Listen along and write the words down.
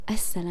As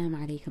Salamu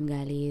Alaykum,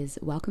 girlies.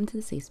 Welcome to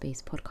the Safe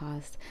Space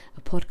podcast,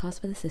 a podcast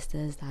for the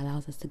sisters that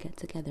allows us to get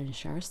together and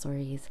share our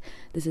stories.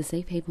 This is a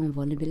safe haven when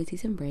vulnerability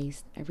is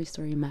embraced. Every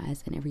story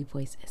matters and every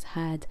voice is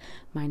heard.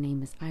 My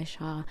name is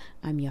Aisha.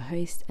 I'm your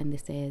host, and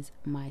this is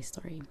my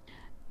story.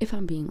 If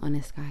I'm being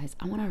honest, guys,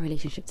 I want our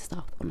relationship to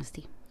start with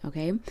honesty,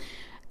 okay?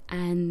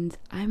 And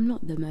I'm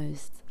not the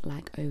most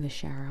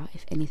oversharer.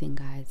 If anything,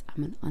 guys,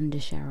 I'm an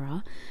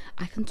undersharer.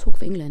 I can talk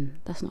for England.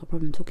 That's not a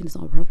problem. Talking is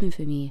not a problem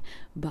for me.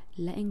 But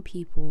letting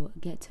people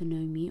get to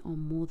know me on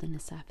more than a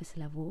surface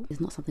level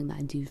is not something that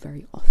I do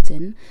very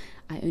often.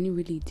 I only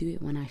really do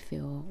it when I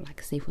feel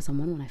safe with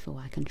someone, when I feel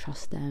I can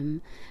trust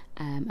them,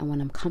 and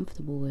when I'm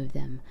comfortable with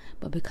them.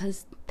 But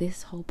because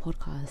this whole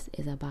podcast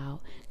is about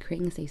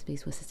creating a safe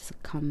space where sisters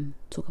come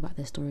talk about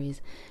their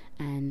stories,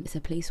 and it's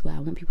a place where I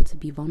want people to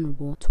be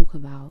vulnerable, talk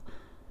about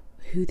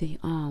who they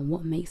are,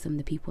 what makes them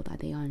the people that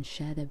they are, and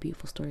share their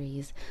beautiful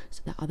stories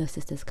so that other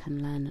sisters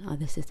can learn and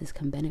other sisters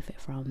can benefit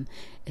from.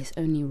 It's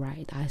only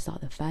right that I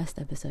start the first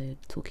episode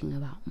talking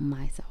about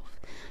myself.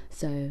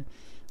 So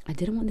I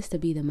didn't want this to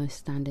be the most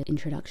standard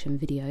introduction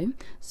video,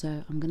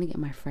 so I'm gonna get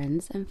my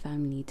friends and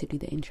family to do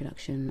the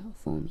introduction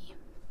for me.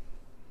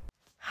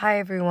 Hi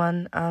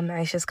everyone, I'm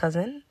Aisha's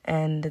cousin,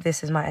 and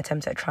this is my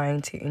attempt at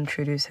trying to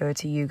introduce her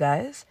to you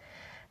guys.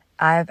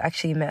 I've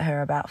actually met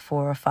her about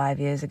 4 or 5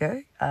 years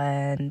ago,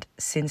 and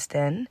since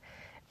then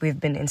we've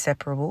been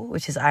inseparable,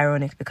 which is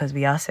ironic because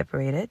we are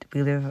separated.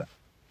 We live,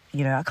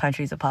 our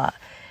countries apart.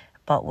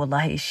 But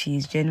wallahi,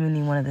 she's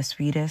genuinely one of the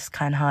sweetest,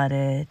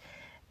 kind-hearted,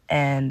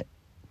 and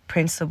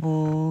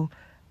principled,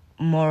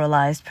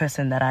 moralized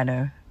person that I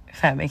know,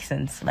 if that makes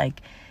sense.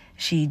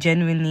 She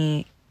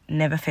genuinely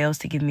never fails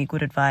to give me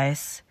good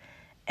advice,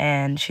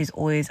 and she's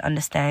always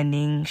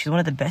understanding. She's one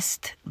of the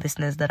best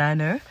listeners that I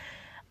know.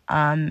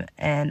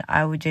 And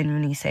I would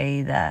genuinely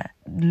say that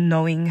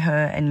knowing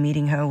her and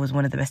meeting her was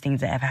one of the best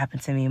things that ever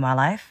happened to me in my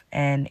life.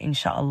 And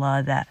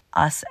inshallah that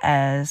us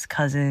as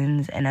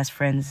cousins and as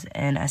friends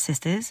and as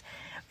sisters,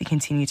 we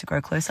continue to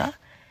grow closer.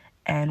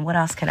 And what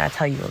else can I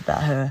tell you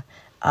about her?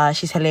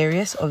 She's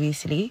hilarious,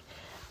 obviously.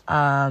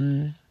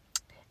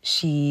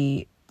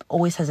 She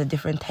always has a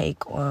different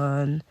take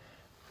on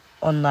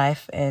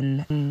life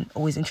and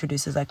always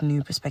introduces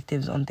new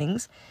perspectives on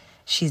things.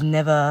 She's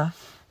never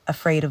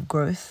afraid of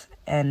growth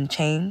and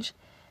change,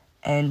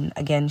 and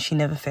again, she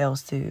never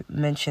fails to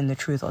mention the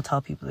truth or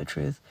tell people the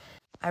truth.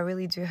 I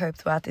really do hope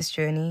throughout this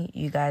journey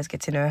you guys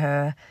get to know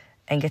her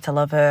and get to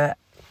love her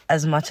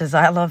as much as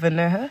I love and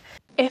know her.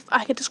 If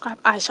I could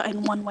describe Aisha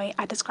in one way,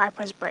 I'd describe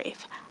her as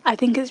brave. I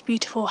think it's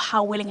beautiful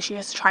how willing she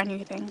is to try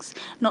new things,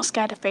 not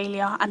scared of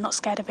failure and not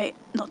scared of it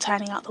not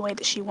turning out the way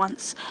that she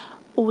wants,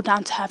 all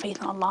down to her faith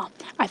in Allah.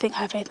 I think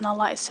her faith in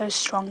Allah is so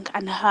strong,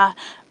 and her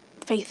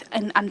faith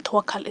and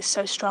tawakkul is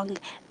so strong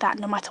that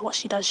no matter what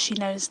she does, she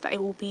knows that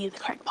it will be the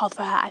correct path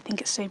for her. I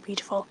think it's so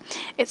beautiful.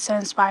 It's so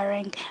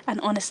inspiring,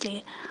 and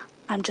honestly,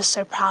 I'm just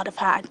so proud of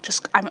her.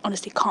 I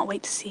honestly can't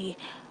wait to see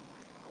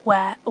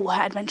where all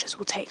her adventures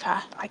will take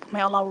her.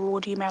 May Allah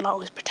reward you, may Allah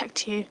always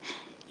protect you.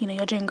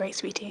 You're doing great,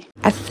 sweetie.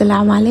 As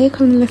Salamu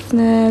Alaykum,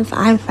 listeners.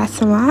 I'm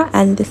Fatima,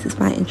 and this is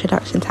my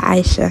introduction to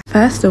Aisha.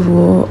 First of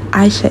all,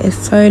 Aisha is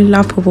so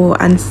lovable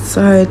and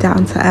so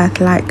down to earth.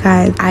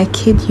 Guys, I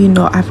kid you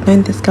not, I've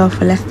known this girl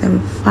for less than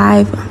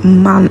 5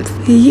 months,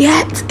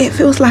 yet it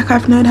feels like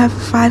I've known her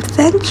for 5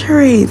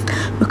 centuries,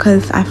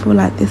 because I feel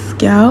like this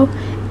girl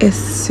is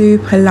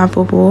super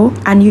lovable,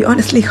 and you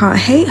honestly can't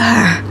hate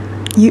her.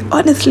 You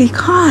honestly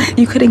can't.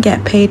 You couldn't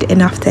get paid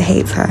enough to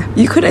hate her.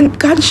 You couldn't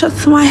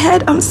gunshots to my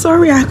head. I'm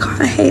sorry, I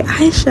can't hate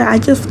Aisha. I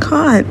just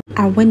can't.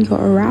 And when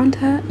you're around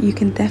her, you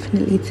can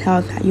definitely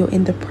tell that you're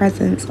in the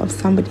presence of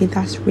somebody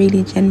that's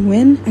really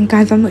genuine. And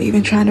guys, I'm not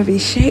even trying to be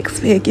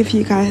Shakespeare, give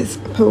you guys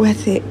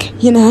poetic,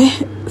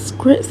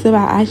 scripts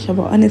about Aisha,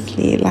 but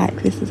honestly,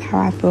 this is how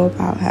I feel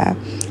about her.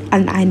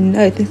 And I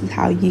know this is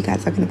how you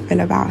guys are going to feel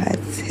about her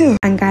too.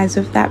 And guys,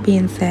 with that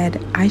being said,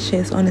 Aisha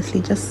is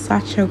honestly just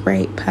such a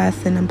great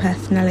person and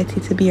personality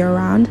to be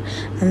around.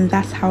 And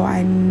that's how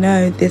I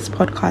know this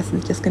podcast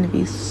is just going to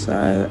be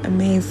so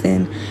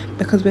amazing.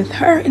 Because with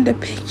her in the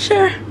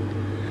picture,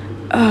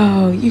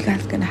 oh, you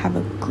guys are going to have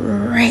a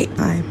great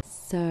time.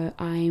 So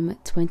I'm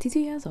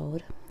 22 years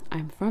old.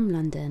 I'm from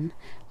London.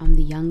 I'm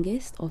the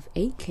youngest of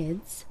 8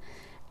 kids.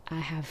 I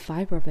have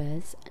 5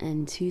 brothers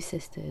and 2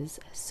 sisters,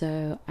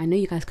 so I know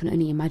you guys can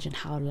only imagine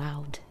how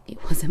loud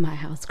it was in my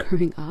house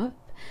growing up.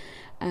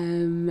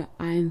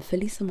 I'm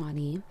fully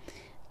Somali,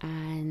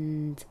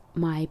 and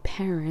my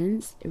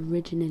parents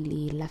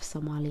originally left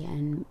Somalia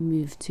and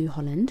moved to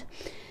Holland.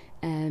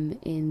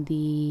 In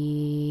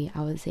the,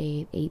 I would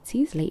say,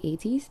 late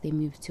 80s, they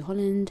moved to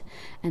Holland,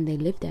 and they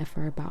lived there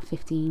for about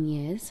 15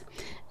 years.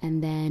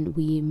 And then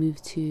we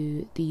moved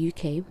to the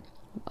UK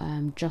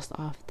just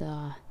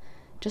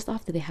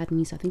after they had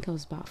me. So I think I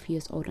was about a few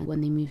years old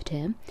when they moved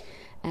here.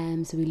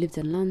 So we lived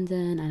in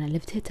London, and I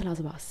lived here till I was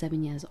about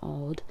 7 years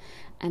old.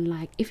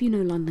 And if you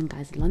know London,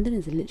 guys, London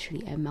is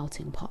literally a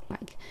melting pot.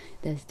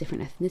 There's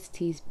different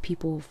ethnicities,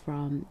 people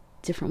from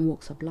different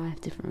walks of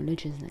life, different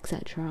religions,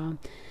 etc.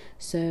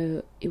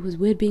 So it was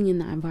weird being in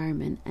that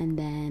environment. And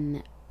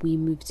then we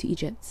moved to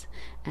Egypt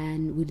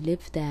and we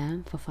lived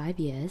there for 5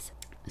 years.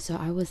 So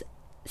I was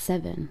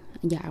 7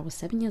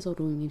 years old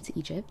when we moved to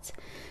Egypt.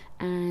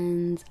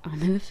 And I'll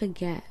never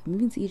forget,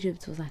 moving to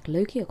Egypt was like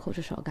low-key a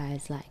culture shock,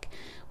 guys. Like,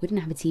 we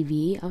didn't have a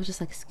TV. I was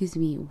just like, excuse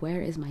me,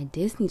 where is my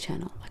Disney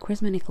Channel? Like,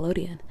 where's my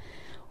Nickelodeon?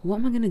 What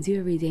am I gonna do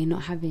every day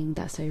not having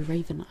That's So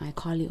Raven,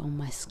 iCarly on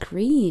my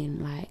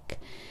screen? Like,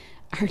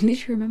 I literally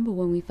remember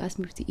when we first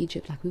moved to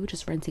Egypt, like, we were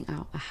just renting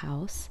out a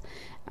house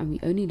and we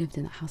only lived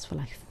in that house for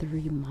like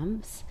 3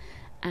 months.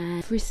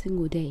 And every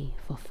single day,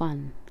 for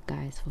fun,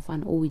 guys,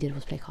 all we did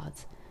was play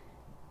cards.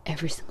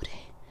 Every single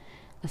day.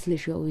 That's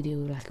literally what we do.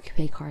 Like, we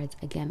play cards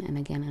again and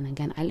again and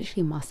again. I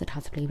literally mastered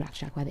how to play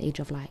blackjack by the age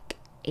of like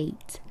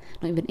 8,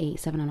 not even 8,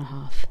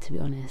 7.5, to be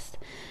honest.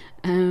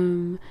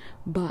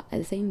 But at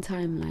the same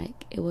time,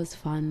 like, it was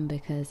fun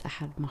because I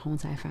had my whole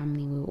entire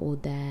family. We were all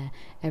there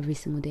every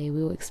single day.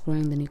 We were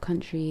exploring the new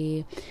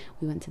country.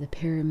 We went to the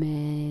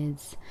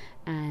pyramids.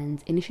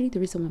 And initially, the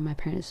reason why my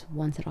parents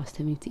wanted us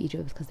to move to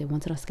Egypt was because they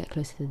wanted us to get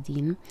closer to the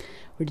deen.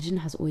 Religion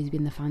has always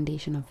been the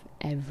foundation of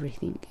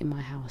everything in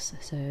my house.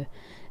 So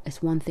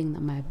it's one thing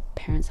that my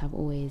parents have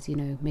always, you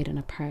know, made it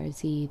a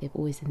priority. They've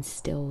always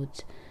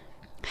instilled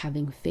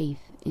having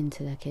faith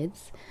into their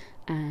kids,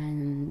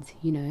 and,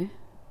 you know,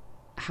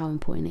 how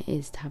important it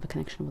is to have a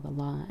connection with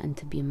Allah and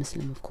to be a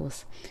Muslim, of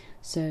course.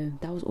 So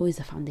that was always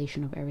the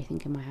foundation of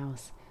everything in my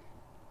house.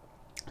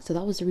 So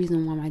that was the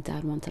reason why my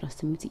dad wanted us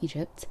to move to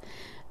Egypt,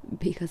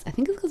 because I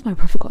think it's because my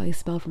brother got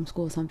expelled from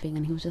school or something,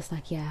 and he was just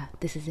like, yeah,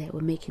 this is it, we're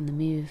making the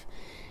move.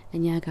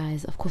 And yeah,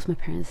 guys, of course my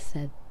parents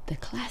said the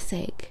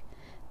classic,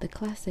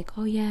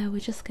 oh yeah, we're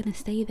just gonna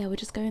stay there, we're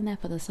just going there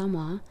for the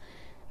summer.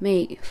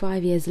 Mate,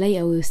 5 years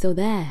later we were still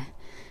there.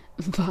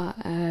 But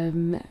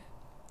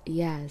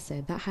yeah,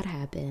 so that had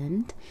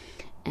happened.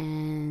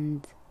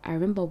 And I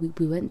remember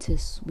we went to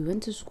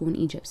school in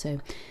Egypt. So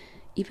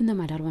even though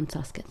my dad wanted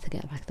us to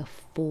get like the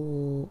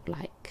full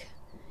like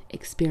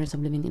experience of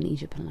living in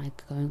Egypt and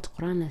like going to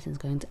Quran lessons,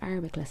 going to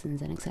Arabic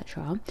lessons, and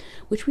etc.,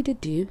 which we did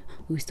do,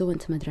 we still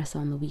went to madrasa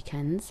on the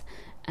weekends.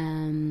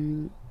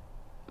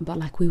 But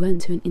like, we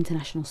went to an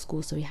international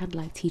school, so we had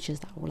like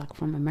teachers that were like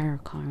from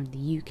America and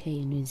the UK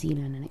and New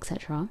Zealand and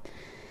etc.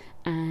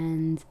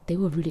 And they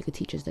were really good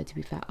teachers though, to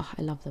be fair.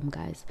 I love them,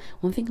 guys.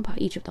 One thing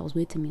about Egypt that was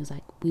weird to me was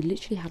like, we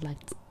literally had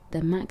like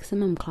the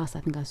maximum class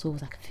I think I saw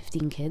was like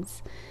 15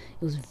 kids.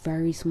 It was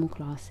very small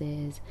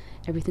classes,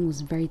 everything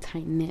was very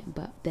tight knit,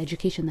 but the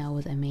education there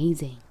was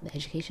amazing.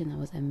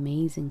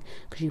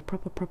 Because you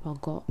proper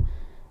got,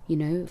 you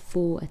know,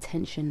 full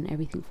attention,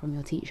 everything from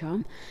your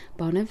teacher.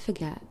 But I'll never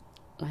forget,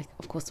 like,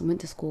 of course, I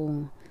went to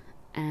school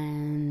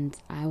and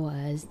I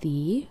was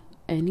the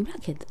only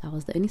black kid. I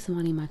was the only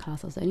Somali in my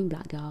class. I was the only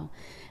black girl.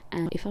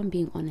 And if I'm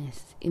being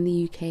honest, in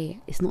the UK,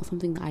 it's not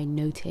something that I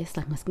noticed.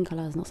 Like, my skin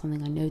colour is not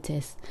something I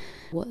noticed.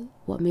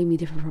 What made me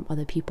different from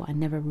other people, I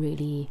never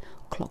really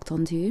clocked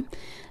onto.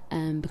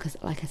 Because,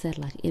 like I said,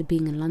 like, it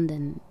being in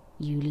London,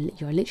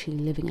 you're literally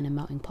living in a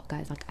melting pot,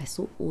 guys. Like, I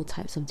saw all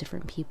types of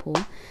different people.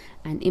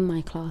 And in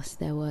my class,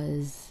 there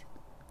was,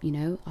 you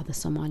know, other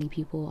Somali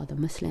people, other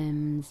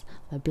Muslims,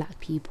 other black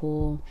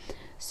people.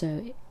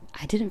 So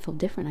I didn't feel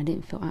different. I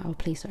didn't feel out of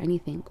place or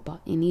anything. But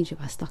in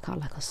Egypt, I stuck out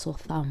like a sore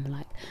thumb.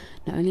 Like,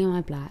 not only am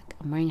I black,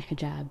 I'm wearing a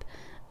hijab,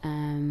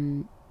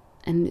 and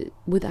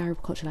with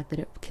Arab culture, like,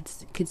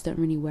 kids don't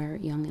really wear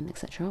it young and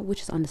etc.,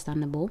 which is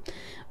understandable.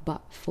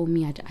 But for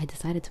me, I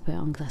decided to put it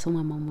on because I saw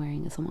my mum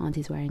wearing it, saw my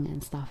aunties wearing it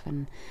and stuff,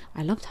 and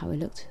I loved how it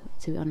looked,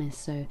 to be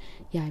honest. So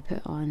yeah, I put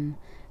it on,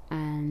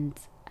 and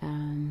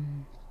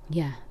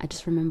yeah, I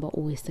just remember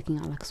always sticking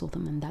out like a sore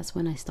thumb. And that's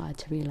when I started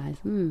to realize,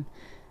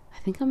 I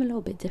think I'm a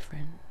little bit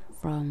different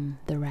from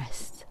the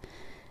rest.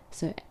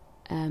 So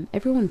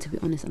everyone, to be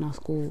honest, in our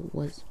school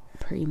was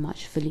pretty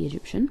much fully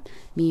Egyptian.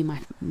 Me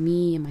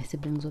and my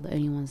siblings were the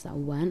only ones that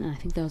weren't, and I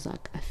think there was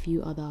like a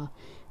few other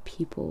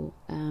people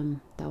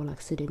that were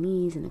like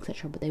Sudanese and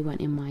etc., but they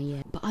weren't in my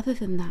year. But other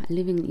than that,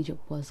 living in Egypt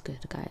was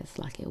good, guys.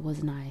 Like, it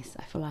was nice.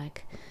 I feel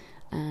like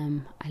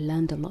I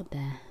learned a lot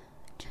there.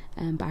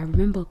 But I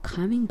remember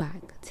coming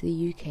back to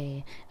the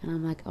UK and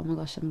I'm like, oh my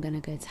gosh, I'm gonna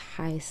go to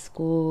high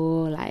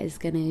school. Like,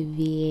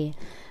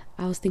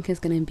 I was thinking it's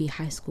gonna be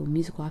High School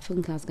Musical. I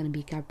think I was gonna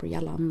be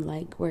Gabriella. I'm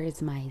like, where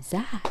is my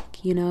Zach,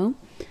 you know,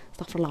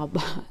 stuff like that.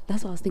 But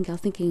that's what I was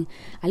thinking.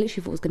 I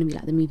literally thought it was gonna be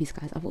like the movies,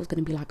 guys. I thought it was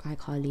gonna be like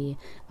iCarly.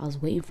 I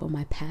was waiting for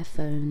my pair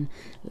phone.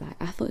 Like,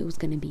 I thought it was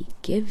gonna be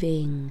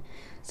Giving.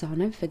 So I'll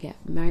never forget,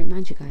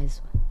 mind you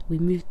guys, we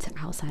moved to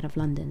outside of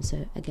London.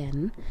 So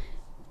again,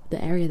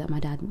 the area that my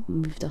dad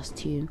moved us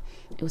to,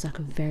 it was like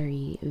a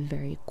very,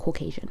 very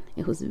Caucasian.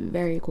 It was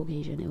very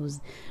Caucasian. It was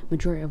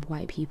majority of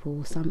white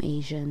people, some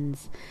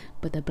Asians,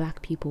 but the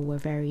black people were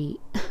very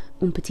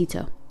un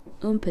petito.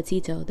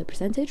 The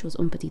percentage was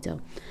un petito.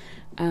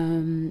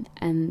 And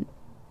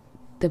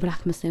the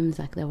black Muslims,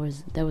 like, there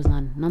was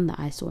none that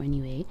I saw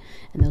anyway,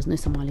 and there was no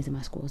Somalis in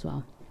my school as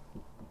well.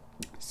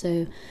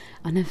 So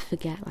I'll never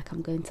forget, like,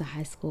 I'm going to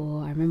high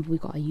school. I remember we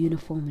got a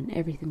uniform and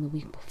everything the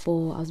week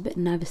before. I was a bit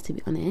nervous, to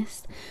be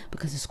honest,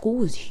 because the school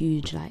was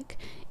huge. Like,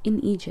 in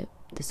Egypt,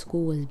 the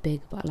school was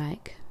big, but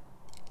like,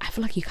 I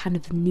feel like you kind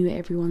of knew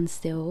everyone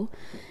still.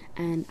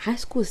 And high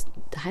school,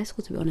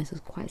 to be honest,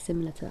 was quite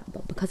similar to that.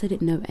 But because I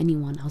didn't know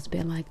anyone, I was a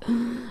bit like,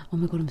 oh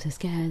my god, I'm so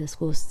scared. The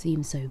school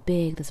seems so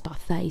big. There's about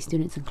 30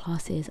 students in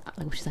classes,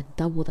 like, which is like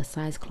double the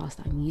size class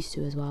that I'm used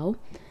to as well.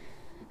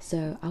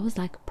 So I was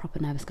like proper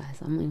nervous, guys.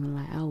 I'm not even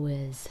like, I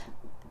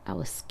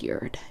was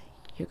scared.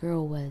 Your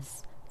girl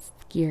was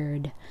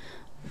scared.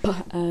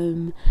 But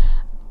so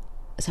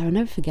I'll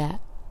never forget,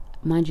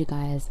 mind you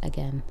guys,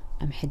 again,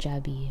 I'm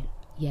hijabi,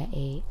 year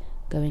 8,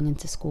 going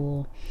into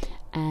school.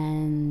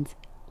 And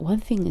one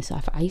thing is,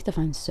 I used to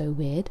find so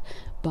weird,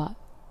 but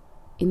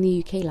in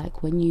the UK,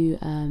 like, when you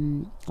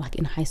like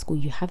in high school,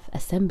 you have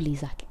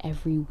assemblies like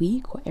every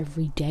week or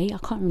every day. I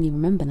can't really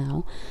remember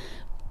now,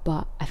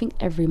 but I think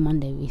every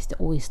Monday we used to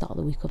always start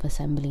the week of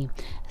assembly.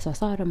 So I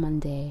started on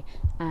Monday,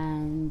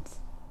 and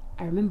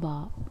I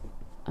remember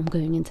I'm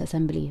going into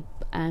assembly,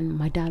 and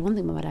my dad, one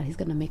thing about my dad, he's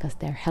gonna make us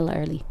there hella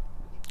early.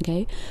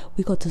 Okay,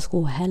 we got to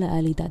school hella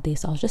early that day,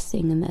 so I was just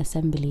sitting in the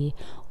assembly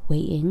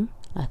waiting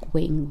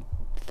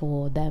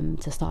for them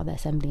to start the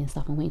assembly and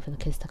stuff, and waiting for the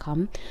kids to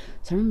come.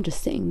 So I remember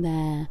just sitting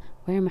there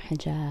wearing my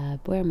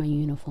hijab, wearing my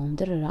uniform,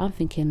 I'm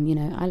thinking, you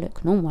know, I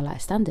look normal,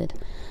 like standard,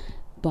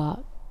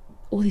 but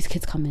all these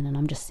kids come in and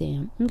I'm just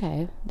saying,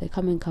 okay, they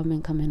come in.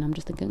 I'm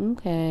just thinking,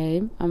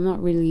 okay, I'm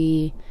not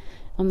really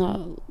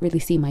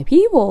seeing my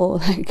people.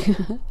 Like,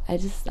 I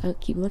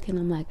keep looking.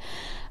 I'm like,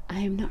 I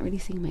am not really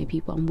seeing my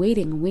people. I'm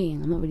waiting.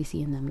 I'm not really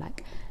seeing them.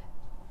 Like,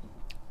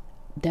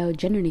 there were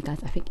generally, guys,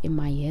 I think in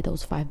my year there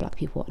was 5 black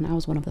people, and I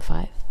was one of the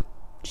 5.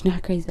 Do you know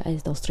how crazy that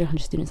is? There was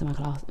 300 students in my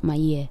class, my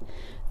year,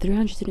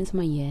 300 students in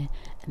my year,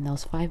 and there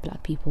was 5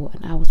 black people,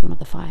 and I was one of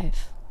the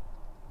 5.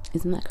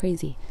 Isn't that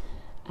crazy?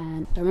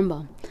 And I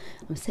remember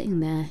I'm sitting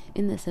there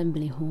in the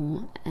assembly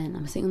hall, and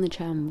I'm sitting on the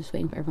chair, I'm just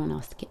waiting for everyone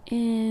else to get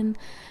in,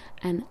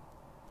 and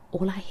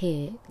all I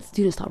hear,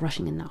 students start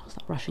rushing in,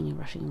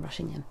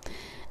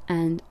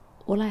 and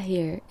all I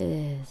hear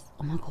is,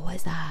 oh my god, what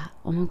is that?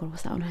 Oh my god,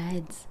 what's that on her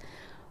heads?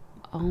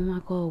 Oh my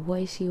god,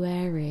 what is she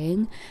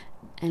wearing?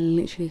 And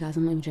literally, guys,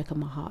 I'm not even joking,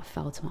 my heart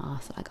fell to my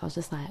ass. Like, I was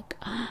just like,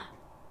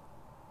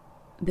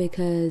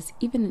 because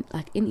even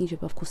like in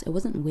Egypt, of course, it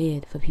wasn't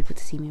weird for people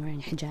to see me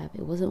wearing hijab.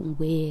 It wasn't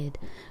weird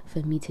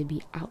for me to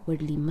be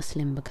outwardly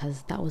Muslim,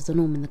 because that was the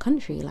norm in the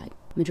country. Like,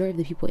 majority of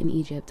the people in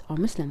Egypt are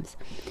Muslims.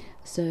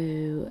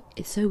 So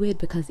it's so weird,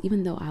 because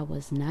even though I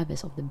was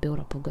nervous of the build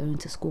up of going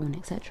to school and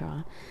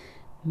etc.,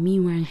 me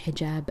wearing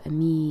hijab and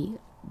me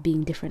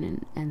being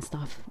different and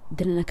stuff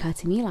didn't occur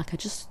to me. Like, I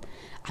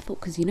thought,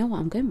 because you know what,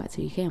 I'm going back to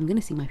the UK, I'm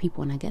gonna see my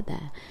people when I get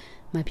there.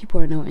 My people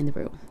are nowhere in the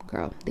room,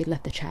 girl. They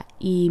left the chat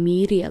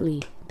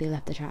immediately.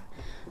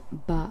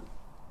 But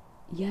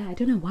yeah, I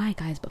don't know why,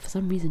 guys, but for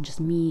some reason, just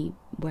me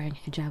wearing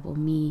hijab or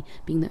me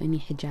being the only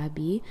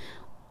hijabi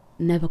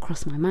never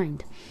crossed my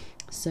mind.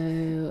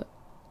 So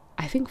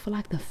I think for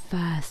like the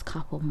first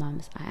couple of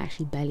months, I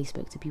actually barely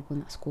spoke to people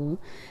in that school.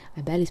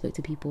 I barely spoke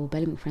to people,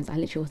 barely made friends. I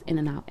literally was in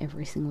and out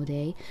every single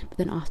day. But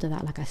then after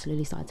that, like, I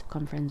slowly started to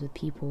become friends with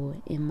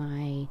people in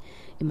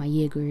my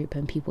year group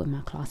and people in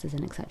my classes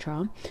and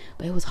etc.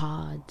 But it was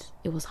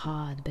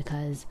hard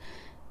because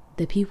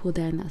the people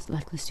there,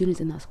 like the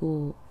students in that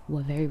school,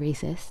 were very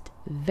racist.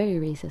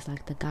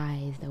 Like, the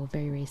guys, they were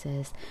very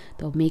racist.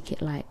 They'll make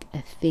it like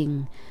a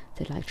thing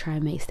to like try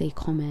and stay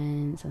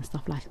comments and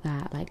stuff like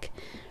that. Like,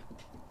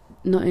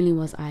 not only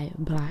was I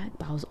black,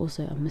 but I was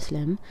also a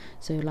Muslim,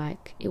 so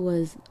like it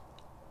was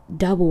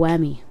double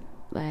whammy.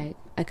 Like,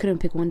 I couldn't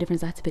pick one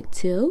difference, I had to pick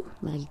 2.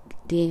 Like,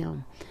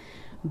 damn.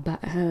 But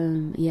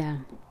yeah,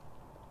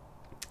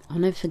 I'll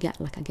never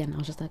forget, like, again, I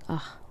was just like, I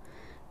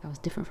was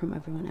different from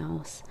everyone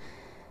else.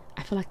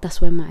 I feel like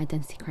that's where my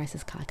identity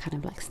crisis kind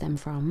of like stemmed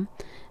from,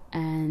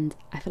 and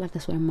I feel like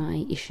that's where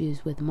my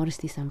issues with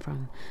modesty stem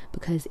from,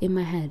 because in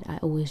my head I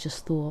always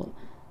just thought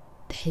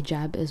the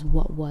hijab is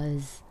what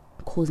was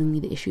causing me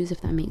the issues, if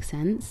that makes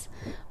sense.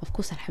 Of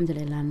course,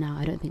 alhamdulillah, now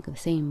I don't think the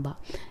same, but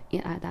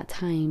at that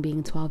time,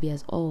 being 12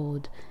 years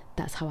old,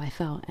 that's how I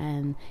felt.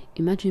 And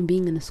imagine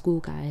being in a school,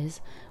 guys,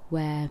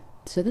 where,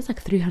 so there's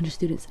like 300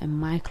 students in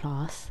my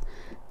class,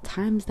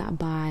 times that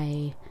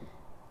by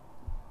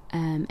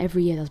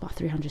every year there's about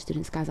 300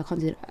 students, guys. I can't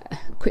do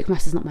quick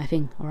maths is not my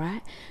thing, all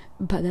right,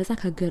 but there's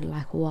like a good,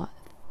 like, what,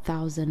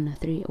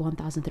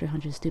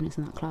 1,300 students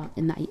in that class,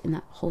 in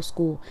that whole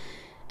school,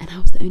 and I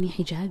was the only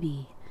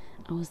hijabi,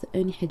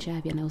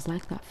 and I was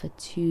like that for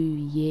 2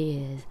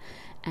 years.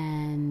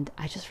 And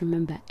I just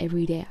remember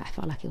every day I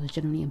felt like it was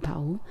genuinely in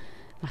battle.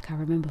 Like, I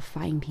remember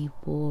fighting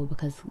people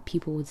because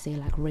people would say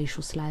like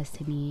racial slurs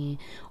to me,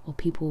 or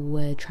people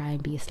would try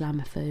and be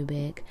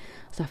Islamophobic.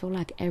 So I felt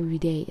like every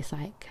day it's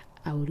like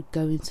I would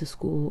go into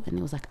school and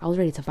it was like I was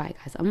ready to fight,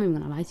 guys. I'm not even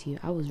gonna lie to you,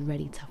 I was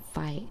ready to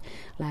fight.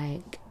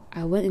 Like,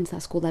 I went into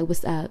that school like,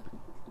 what's up?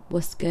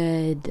 What's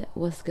good?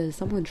 What's good?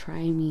 Someone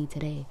try me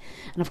today.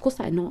 And of course,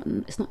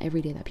 it's not every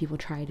day that people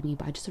tried me,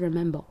 but I just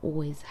remember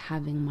always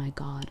having my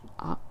guard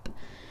up,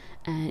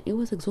 and it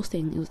was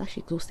exhausting. It was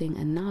actually exhausting.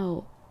 And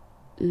now,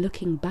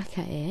 looking back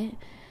at it,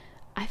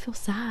 I feel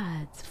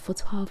sad for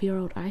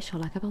 12-year-old Aisha.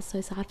 Like, I felt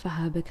so sad for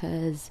her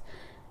because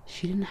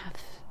she didn't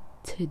have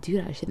to do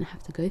that. She didn't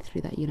have to go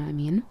through that. You know what I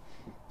mean?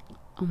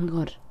 Oh my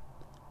god,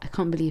 I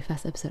can't believe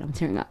first episode I'm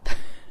tearing up.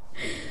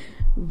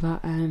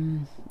 But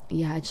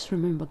yeah, I just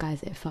remember,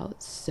 guys, it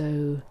felt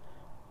so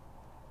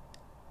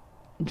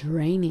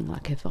draining.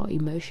 Like, it felt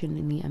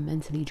emotionally and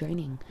mentally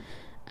draining.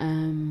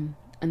 And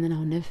then I'll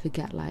never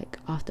forget, like,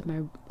 after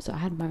I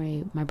had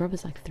my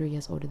brother's like 3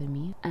 years older than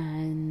me,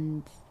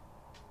 and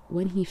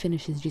when he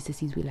finished his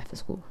GCSEs, we left the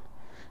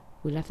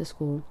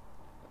school.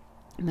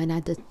 My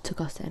dad took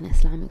us to an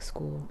Islamic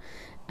school,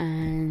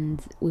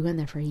 and we went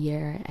there for a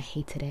year. I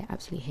hated it,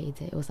 absolutely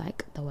hated it. It was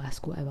like the worst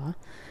school ever.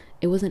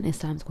 It wasn't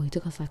Islamic school. He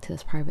took us like to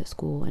this private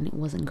school, and it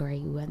wasn't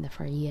great. We went there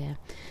for a year.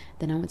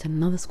 Then I went to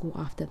another school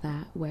after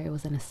that, where it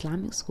was an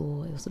Islamic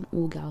school. It was an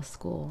all-girls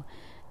school,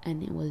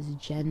 and it was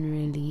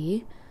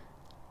generally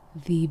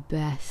the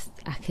best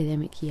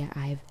academic year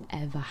I've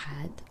ever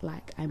had.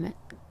 Like, I met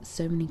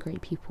so many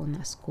great people in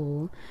that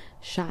school.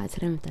 Shout out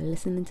to them if they're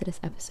listening to this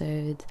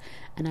episode.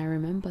 And I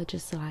remember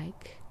just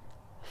like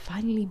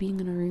finally being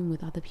in a room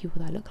with other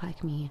people that look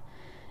like me,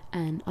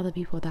 and other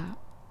people that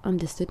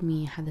understood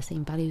me, had the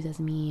same values as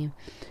me.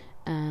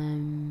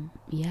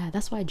 Yeah,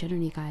 that's why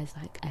generally, guys,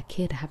 like a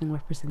kid having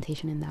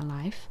representation in their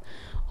life,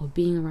 or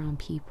being around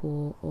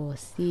people, or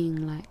seeing,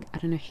 like, I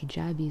don't know,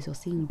 hijabis, or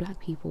seeing black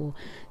people,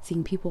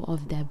 seeing people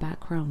of their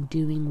background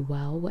doing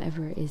well,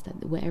 wherever it is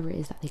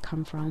that they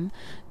come from,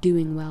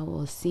 doing well,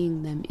 or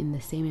seeing them in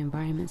the same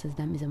environments as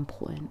them is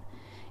important.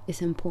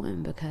 It's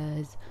important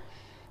because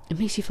it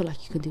makes you feel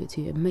like you can do it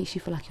too. It makes you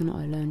feel like you're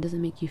not alone. It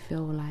doesn't make you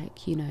feel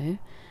like, you know,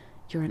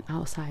 you're an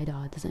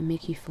outsider. It doesn't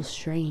make you feel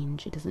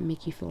strange. It doesn't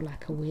make you feel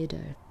like a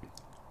weirdo.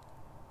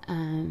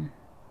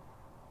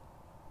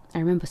 I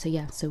remember,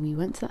 so we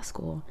went to that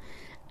school,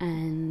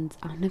 and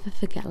I'll never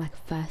forget, like,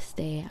 first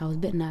day I was a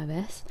bit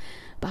nervous,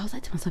 but I was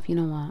like to myself, you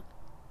know what,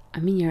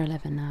 I'm in year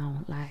 11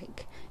 now,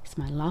 like, it's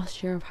my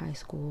last year of high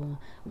school.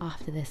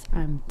 After this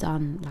I'm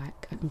done,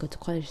 like, I can go to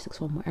college, sixth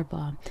form,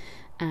 whatever.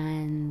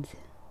 And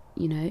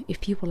you know, if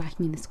people like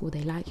me in the school,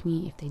 they like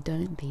me. If they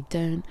don't, they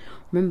don't.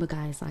 Remember,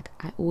 guys, like,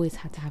 I always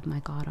had to have my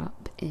guard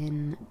up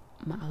in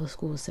my other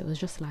schools, so it was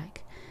just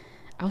like,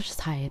 I was just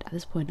tired at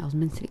this point. I was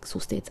mentally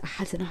exhausted. I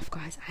had enough,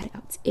 guys. I had it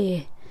up to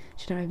ear.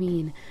 Do you know what I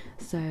mean?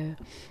 So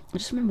I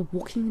just remember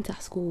walking into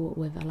that school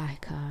with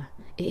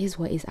it is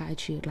what is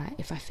attitude. Like,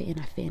 if I fit in,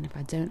 I fit in. If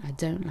I don't, I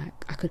don't. Like,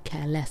 I could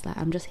care less. Like,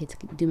 I'm just here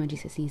to do my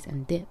GCSEs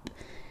and dip.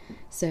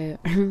 So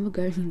I remember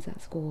going into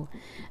that school,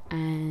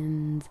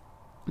 and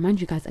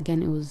mind you, guys,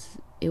 again, it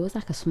was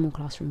like a small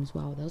classroom as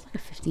well. There was like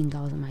 15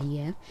 girls in my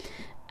year,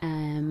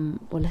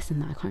 or less than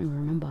that, I can't even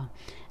remember.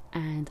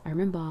 And I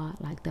remember,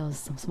 like, there was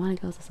some Somali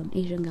girls, some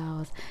Asian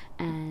girls,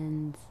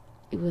 and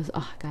it was,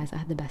 oh guys, I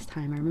had the best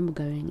time. I remember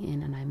going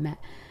in, and I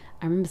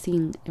remember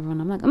seeing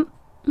everyone. I'm like,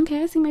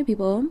 okay, I see my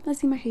people, I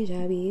see my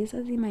hijabis,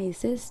 I see my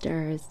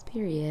sisters,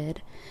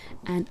 period.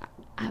 And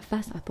at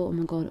first I thought, oh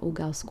my god, all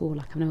girls school,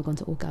 like, I've never gone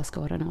to all girls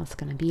school, I don't know what it's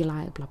gonna be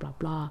like, blah blah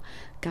blah.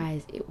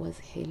 Guys, it was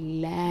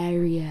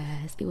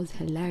hilarious.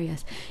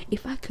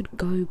 If I could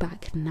go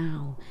back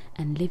now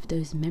and live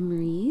those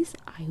memories,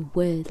 I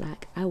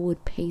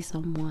would pay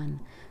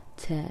someone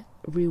to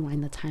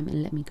rewind the time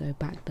and let me go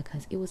back,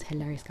 because it was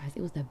hilarious, guys.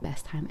 It was the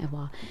best time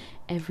ever.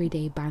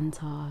 Everyday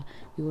banter,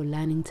 we were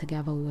learning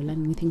together, we were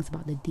learning new things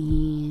about the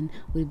deen,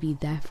 we'd be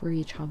there for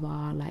each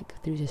other, like,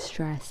 through the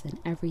stress and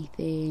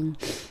everything.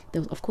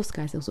 There was, of course,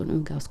 guys, there was an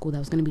all-girls school.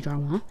 There was going to be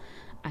drama.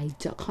 I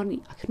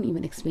couldn't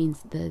even explain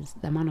the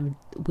amount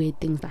of weird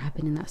things that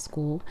happened in that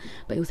school,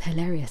 but it was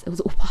hilarious. It was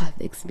all part of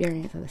the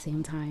experience at the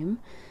same time,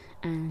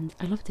 and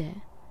I loved it.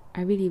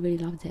 I really, really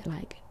loved it.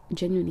 Like,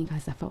 genuinely,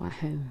 guys, I felt at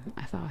home.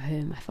 I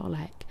felt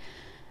like,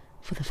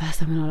 for the first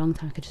time in a long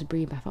time, I could just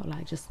breathe. I felt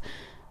like, just,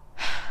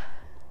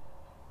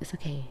 it's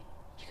okay.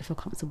 You can feel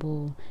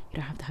comfortable. You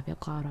don't have to have your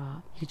guard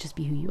up. You can just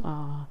be who you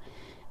are,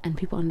 and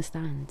people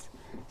understand.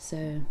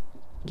 So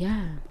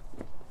yeah,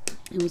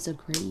 it was a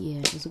great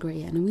year.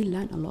 And we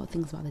learned a lot of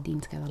things about the deen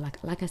together.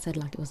 Like I said,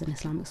 like, it was an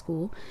Islamic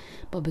school,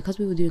 but because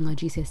we were doing our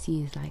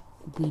GCSEs, like,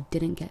 we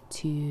didn't get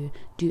to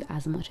do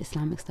as much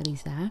Islamic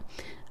studies there,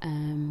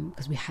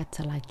 because we had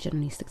to, like,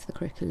 generally stick to the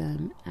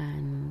curriculum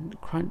and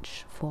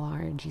crunch for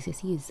our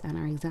GCSEs and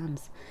our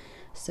exams.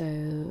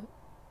 So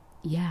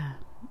yeah,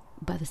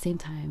 but at the same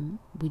time,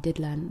 we did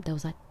learn,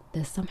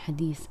 there's some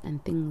hadiths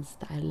and things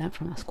that I learned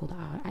from that school that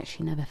I'll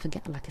actually never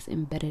forget. Like, it's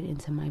embedded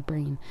into my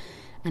brain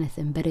and it's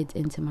embedded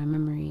into my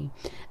memory.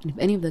 And if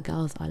any of the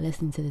girls are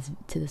listening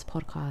to this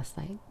podcast,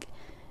 like,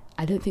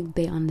 I don't think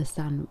they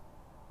understand,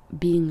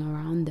 being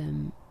around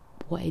them,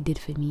 what it did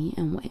for me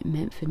and what it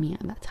meant for me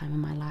at that time in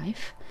my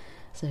life.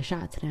 So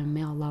shout out to them.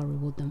 May Allah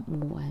reward them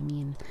all. I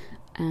mean,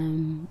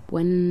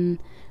 when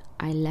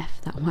I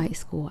left that white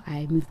school,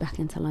 I moved back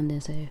into London,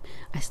 so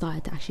I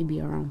started to actually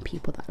be around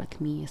people that like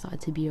me. I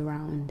started to be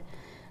around,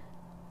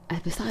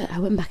 I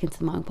went back into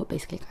the melting pot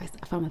basically, guys.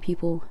 I found my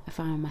people, I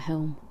found my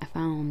home,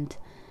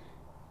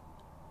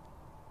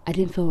 I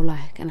didn't feel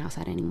like an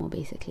outsider anymore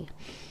basically.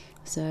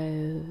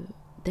 So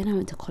then I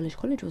went to college.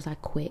 College was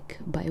like quick,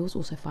 but it was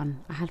also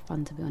fun. I had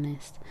fun, to be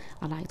honest.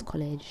 I liked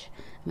college.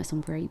 I met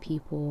some great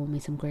people,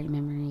 made some great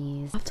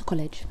memories. After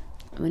college,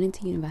 I went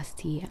into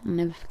university. I'll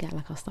never forget,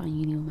 like, I was starting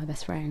uni with my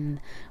best friend.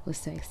 I was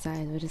so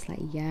excited. We were just like,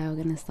 yeah,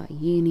 we're gonna start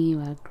uni,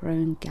 we're a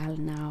grown gal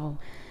now,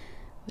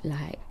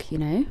 like, you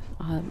know,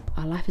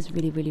 our life is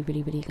really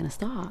gonna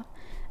start.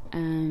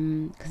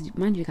 Because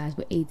mind you guys,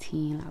 we're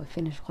 18, like, we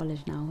finished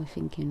college now, we're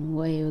thinking,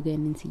 wait, we're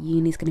going into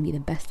uni, it's gonna be the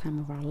best time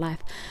of our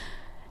life.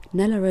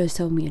 Nella Rose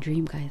told me a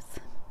dream, guys.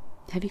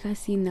 Have you guys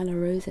seen Nella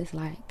Rose's,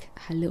 like,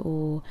 her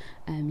little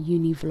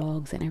uni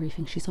vlogs and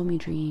everything? She told me a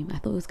dream. I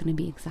thought it was going to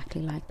be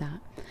exactly like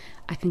that.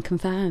 I can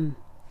confirm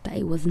that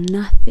it was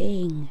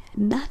nothing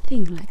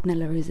like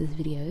Nella Rose's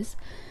videos.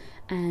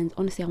 And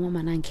honestly, I want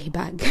my 9k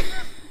back.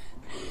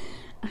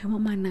 I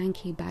want my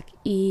 9k back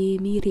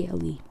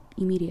immediately.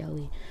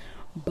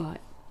 But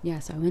yeah,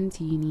 so I went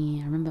to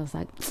uni. I remember I was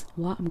like,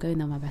 what, I'm going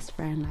there with my best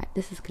friend, like,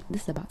 this is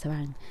about to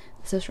bang.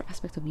 The social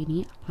aspect of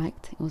uni I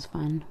liked. It was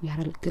fun. We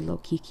had a good little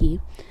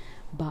kiki.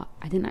 But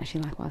I didn't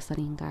actually like what I was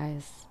studying,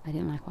 guys. I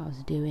didn't like what I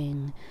was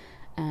doing.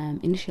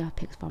 Initially I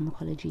picked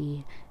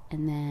pharmacology,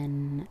 and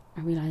then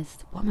I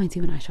realised, what am I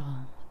doing,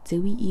 Aisha?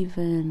 Do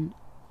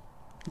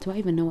I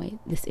even know what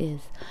this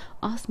is?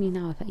 Ask me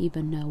now if I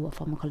even know what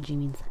pharmacology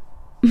means.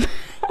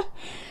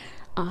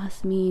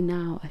 Ask me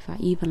now if I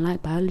even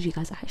like biology,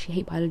 guys. I actually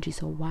hate biology,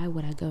 so why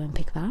would I go and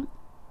pick that?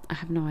 I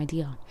have no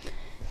idea.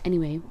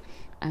 Anyway,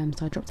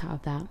 so I dropped out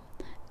of that,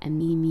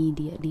 and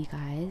immediately,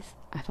 guys,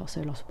 I felt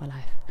so lost with my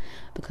life,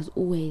 because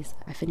always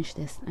I finish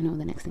this, I know what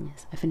the next thing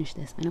is. I finish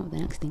this, I know what the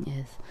next thing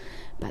is.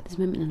 But at this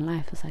moment in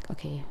life, it's like,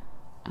 okay,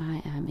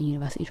 I am a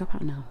university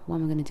dropout now. What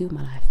am I going to do with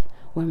my life?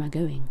 Where am I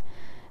going?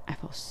 I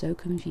felt so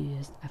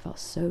confused. I felt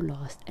so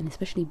lost, and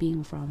especially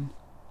being from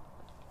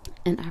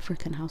an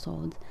African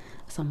household,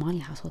 a Somali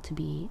household to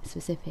be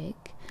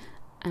specific,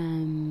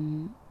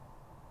 going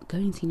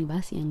to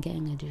university and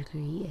getting a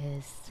degree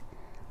is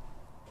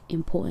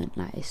important.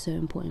 Like, it's so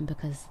important,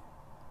 because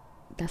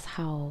that's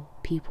how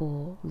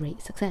people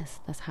rate success.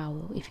 That's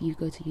how, if you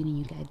go to uni,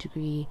 you get a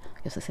degree,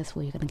 you're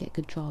successful, you're gonna get a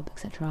good job,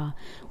 etc.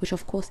 Which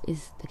of course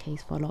is the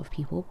case for a lot of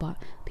people, but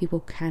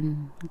people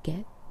can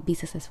be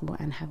successful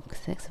and have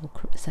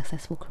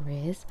successful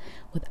careers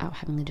without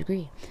having a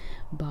degree.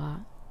 But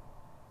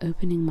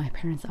opening my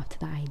parents up to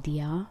that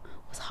idea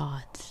was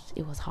hard.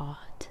 It was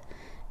hard.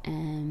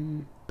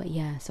 But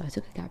yeah, so I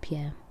took a gap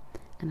year,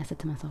 and I said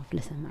to myself,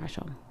 listen,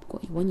 Aisha, I've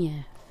got 1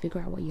 year,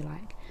 figure out what you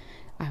like.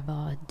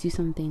 Either do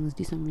some things,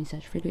 do some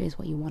research, figure out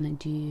what you want to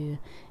do,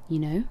 you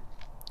know,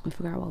 and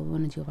figure out what we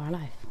want to do with our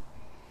life.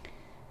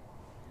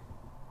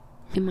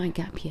 In my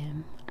gap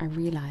year, I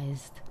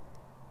realised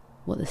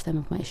what the stem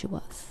of my issue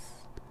was.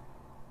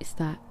 It's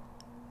that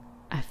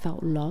I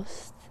felt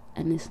lost,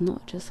 and it's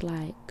not just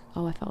like,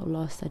 oh, I felt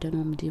lost, I don't know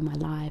what I'm doing in my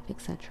life,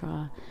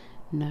 etc.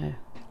 No,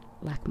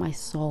 like my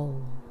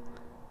soul,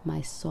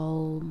 my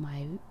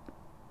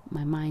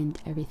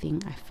mind,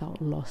 everything, I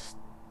felt lost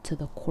to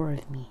the core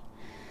of me.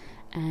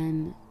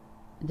 And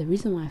the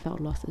reason why I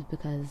felt lost is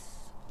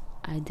because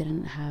I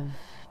didn't have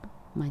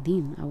my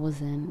deen. I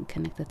wasn't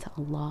connected to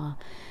Allah.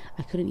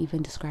 I couldn't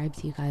even describe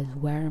to you guys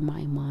where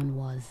my iman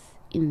was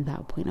in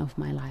that point of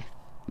my life.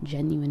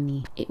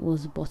 Genuinely, it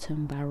was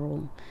bottom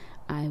barrel.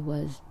 I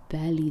was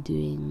barely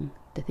doing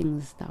the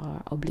things that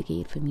are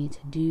obligated for me to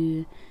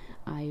do.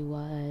 I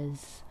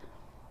was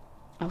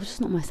just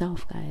not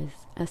myself, guys.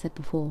 As I said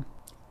before,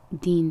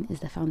 deen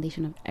is the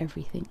foundation of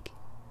everything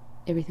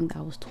that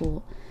I was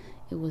taught.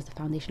 It was the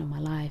foundation of my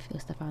life. It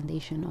was the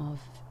foundation of,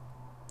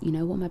 you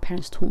know, what my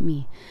parents taught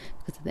me.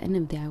 Because at the end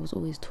of the day, I was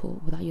always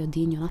taught, without your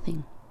deen, you're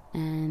nothing.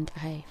 And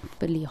I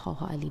fully,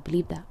 wholeheartedly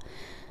believe that.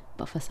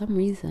 But for some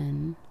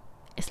reason,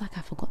 it's like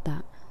I forgot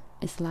that.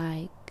 It's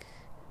like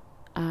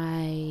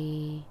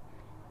I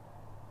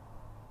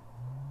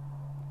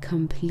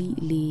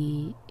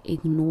completely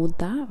ignored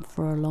that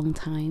for a long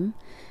time.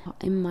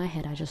 In my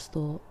head, I just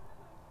thought,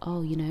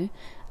 oh, you know,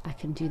 I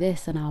can do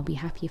this and I'll be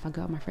happy if I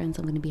go out with my friends.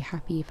 I'm going to be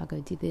happy if I go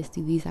do this,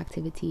 do these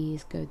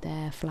activities, go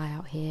there, fly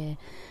out here.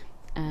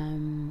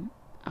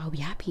 I'll be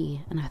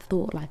happy. And I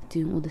thought, like,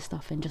 doing all this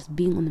stuff and just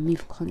being on the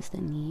move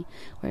constantly,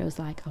 where it was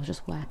like I was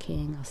just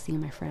working, I was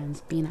seeing my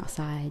friends, being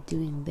outside,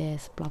 doing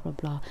this, blah blah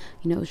blah,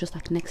 you know, it was just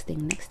like next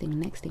thing.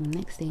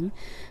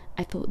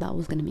 I thought that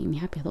was going to make me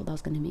happy. I thought that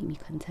was going to make me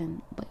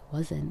content, but it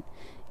wasn't.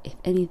 If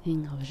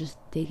anything, I was just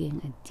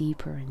digging a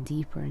deeper and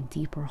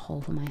deeper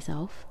hole for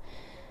myself.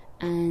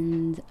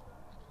 And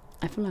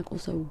I feel like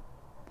also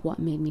what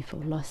made me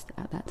feel lost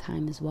at that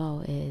time as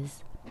well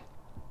is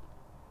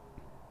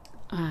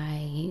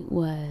I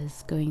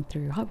was going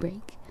through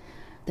heartbreak.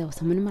 There was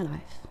someone in my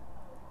life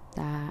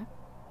that,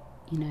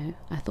 you know,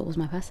 I thought was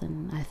my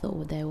person. I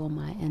thought they were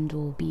my end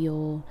all be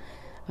all.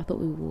 I thought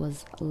we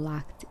was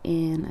locked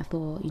in. I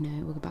thought, you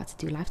know, we're about to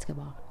do life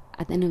together.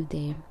 At the end of the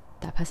day,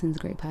 that person's a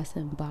great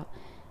person, but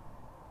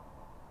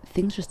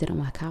things just didn't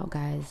work out,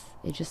 guys.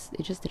 It just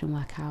didn't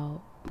work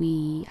out.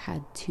 We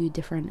had two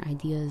different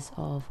ideas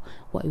of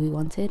what we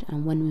wanted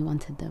and when we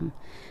wanted them.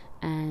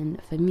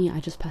 And for me, I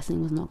just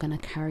personally was not going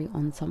to carry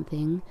on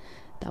something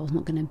that was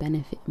not going to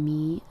benefit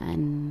me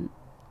and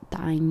that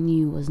I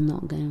knew was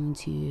not going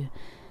to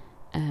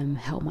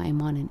help my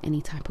iman in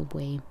any type of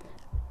way.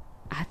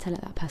 I had to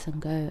let that person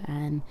go,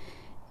 and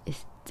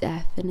it's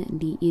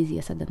definitely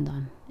easier said than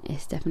done.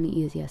 It's definitely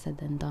easier said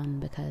than done,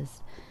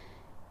 because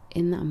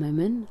in that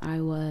moment I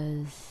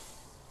was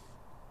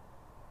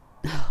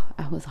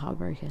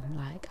heartbroken.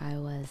 Like I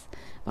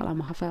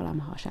felt like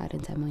my heart shattered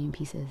into a million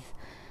pieces.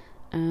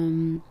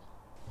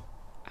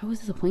 I was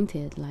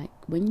disappointed. Like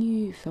when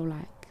you feel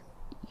like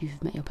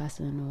you've met your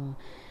person, or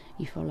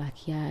you feel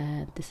like,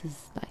 yeah, this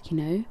is like, you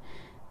know,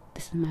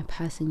 this is my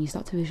person, you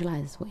start to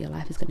visualize what your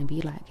life is going to be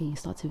like, and you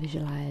start to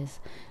visualize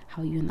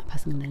how you and that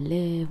person are going to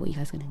live, what you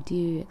guys are going to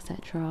do,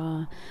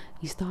 etc.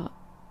 You start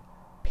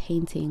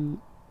painting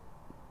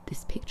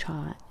this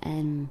picture,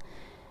 and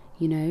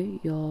you know,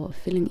 you're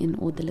filling in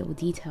all the little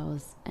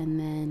details, and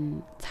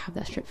then to have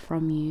that stripped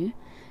from you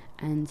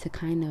and to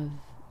kind of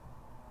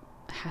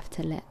have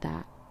to let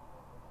that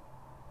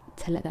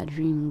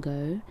dream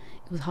go,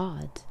 it was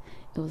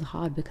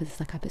hard because it's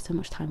like I put so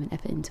much time and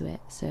effort into it.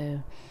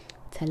 So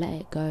to let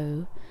it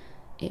go,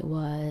 it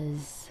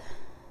was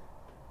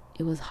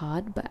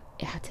hard, but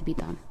it had to be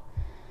done.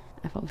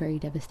 I felt very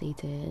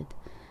devastated,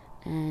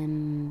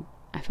 and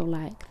I feel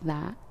like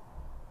that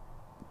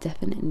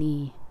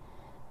definitely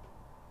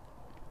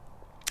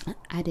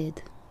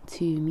added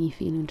to me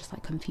feeling just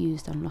like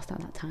confused and lost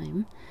at that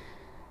time.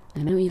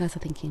 And I know what you guys are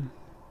thinking.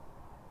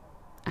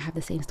 I have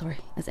the same story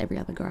as every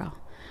other girl,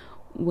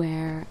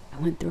 where I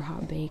went through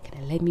heartbreak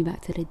and it led me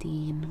back to the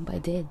deen, but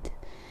it did.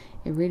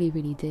 It really,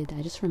 really did.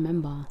 I just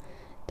remember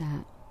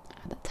that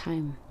at that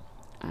time,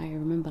 I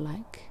remember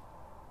like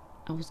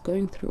I was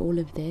going through all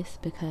of this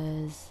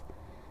because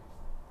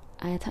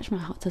I attached my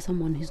heart to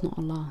someone who's not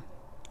Allah.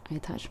 I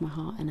attached my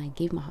heart and I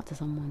gave my heart to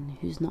someone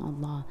who's not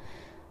Allah.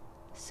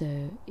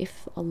 So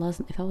if I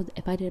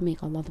didn't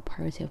make Allah the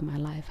priority of my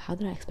life, how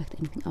did I expect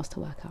anything else to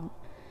work out?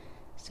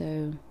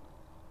 So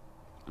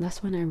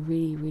that's when I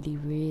really, really,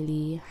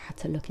 really had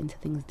to look into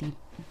things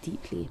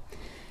deeply.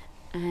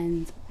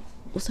 And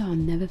also, I'll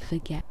never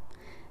forget,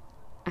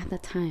 at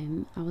that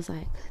time I was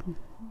like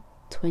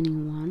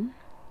 21,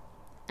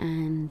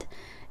 and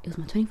it was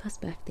my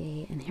 21st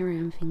birthday, and here I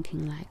am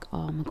thinking like,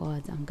 oh my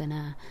god, I'm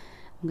gonna,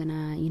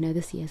 you know,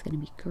 this year is gonna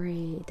be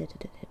great, da da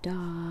da da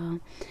da.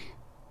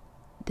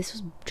 This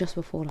was just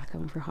before like I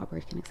went through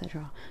heartbreak and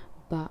etc.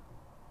 But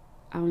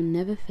I'll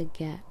never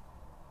forget,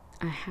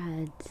 I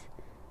had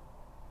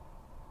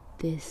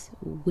this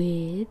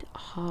weird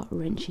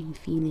heart-wrenching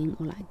feeling,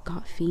 or like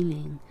gut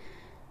feeling,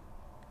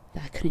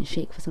 that I couldn't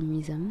shake for some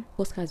reason. Of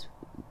course, guys,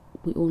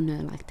 we all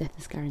know like death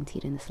is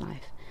guaranteed in this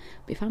life,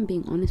 but if I'm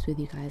being honest with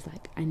you guys,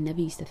 like I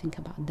never used to think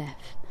about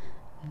death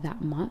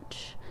that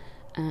much.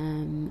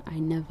 I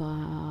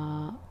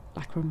never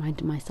like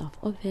reminded myself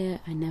of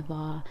it. I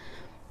never,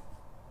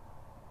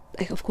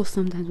 like, of course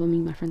sometimes when me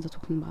and my friends are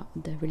talking about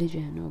the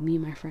religion, or me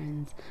and my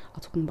friends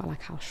are talking about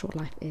like how short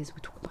life is,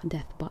 we talk about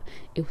death, but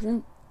it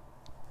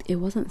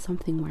wasn't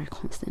something where I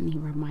constantly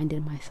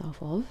reminded myself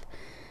of.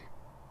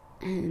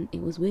 And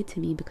it was weird to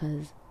me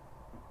because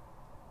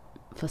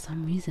for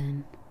some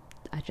reason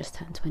I just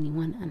turned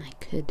 21 and I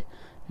could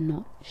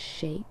not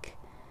shake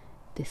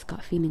this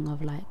gut feeling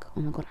of like,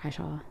 oh my god,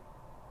 Aisha,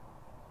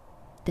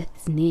 death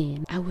is near.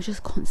 I was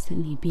just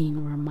constantly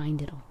being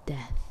reminded of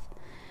death,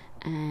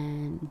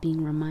 and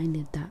being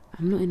reminded that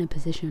I'm not in a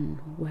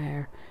position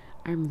where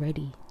I'm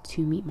ready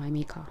to meet my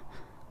maker.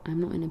 I'm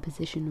not in a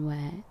position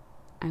where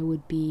I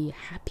would be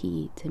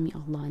happy to meet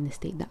Allah in the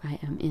state that I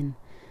am in.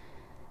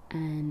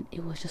 And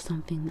it was just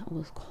something that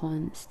was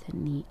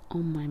constantly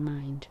on my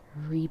mind,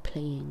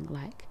 replaying.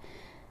 Like,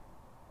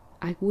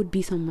 I would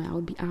be somewhere, I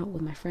would be out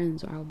with my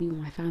friends, or I would be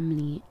with my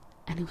family,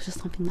 and it was just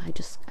something that I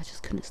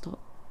just couldn't stop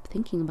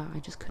thinking about. I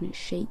just couldn't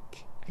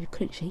shake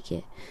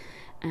it.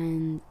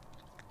 And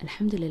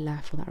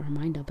alhamdulillah for that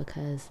reminder,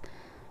 because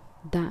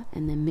that,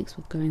 and then mixed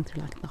with going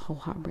through like the whole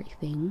heartbreak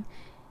thing,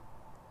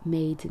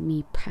 made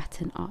me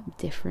pattern up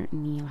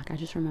differently. Like I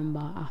just remember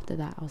after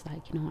that I was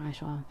like, you know what,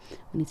 Aisha,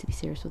 we need to be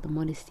serious with the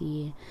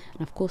modesty.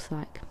 And of course,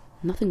 like,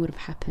 nothing would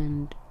have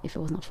happened if it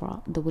was not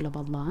for the will of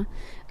Allah,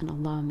 and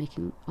Allah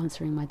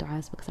answering my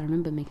du'as, because I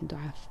remember making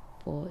du'a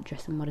for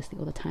dressing modesty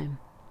all the time.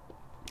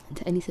 And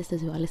to any sisters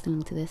who are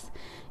listening to this,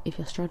 if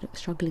you're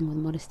struggling with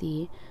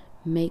modesty,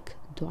 make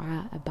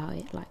du'a about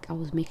it. Like I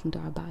was making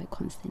du'a about it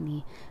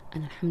constantly,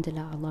 and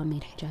alhamdulillah, Allah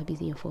made hijab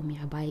easier for me,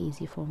 abaya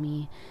easier for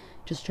me,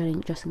 just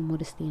dressing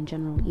modesty in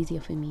general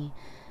easier for me.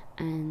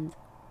 And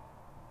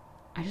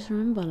I just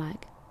remember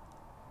like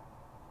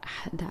I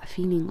had that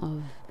feeling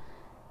of,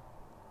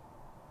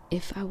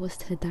 if I was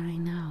to die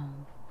now,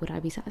 would I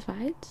be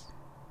satisfied?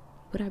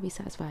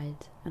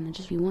 And I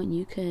just want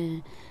you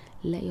can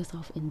let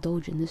yourself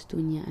indulge in this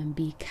dunya and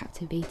be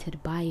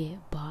captivated by it,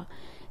 but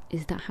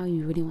is that how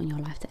you really want your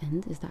life to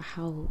end? Is that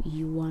what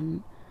you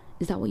want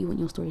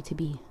your story to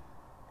be?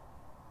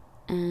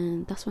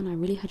 And that's when I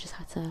really just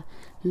had to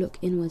look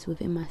inwards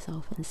within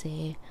myself and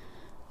say,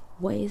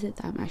 what is it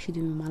that I'm actually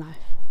doing with my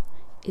life?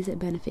 Is it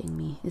benefiting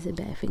me? Is it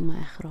benefiting my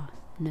akhirah?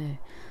 No.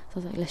 So I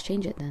was like, let's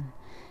change it then.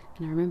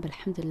 And I remember,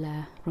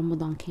 alhamdulillah,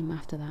 Ramadan came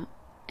after that,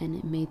 and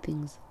it made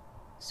things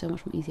so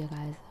much more easier,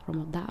 guys.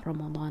 That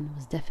Ramadan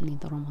was definitely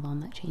the Ramadan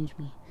that changed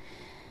me.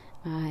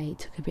 I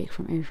took a break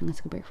from everything. I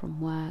took a break from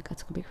work. I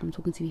took a break from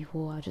talking to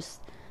people. I was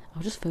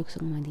just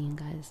focusing on my deen,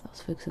 guys. I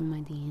was focusing on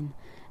my deen,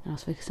 and I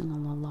was focusing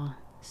on Allah.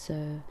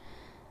 So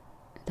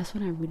that's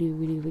when I really,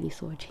 really, really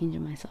saw a change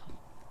in myself.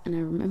 And I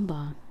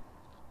remember,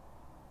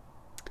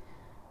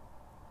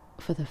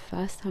 for the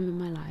first time in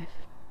my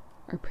life,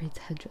 I prayed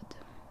tahajjud,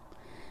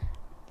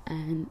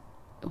 and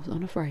it was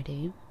on a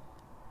Friday.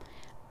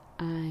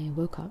 I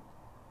woke up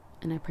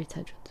and I prayed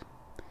tahajjud.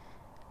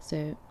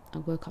 So I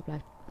woke up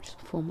like just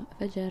before my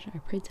fajr. I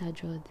prayed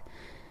tahajjud,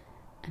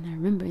 and I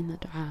remember in the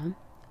dua,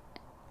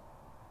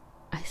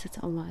 I said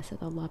to Allah,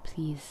 Allah,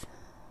 please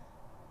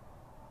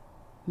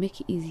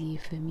make it easy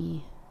for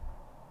me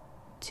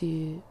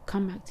to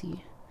come back to you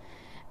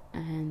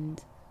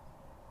and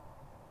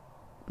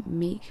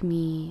make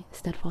me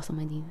steadfast on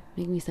my deen.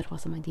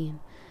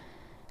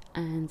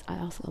 And I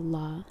asked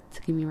Allah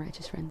to give me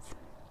righteous friends.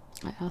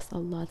 Or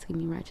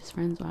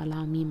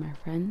allow me and my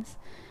friends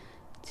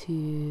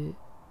to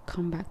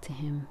come back to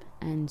Him,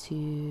 and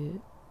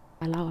to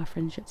allow our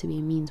friendship to be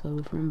a means where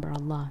we remember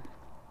Allah.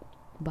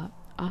 But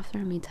after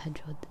I made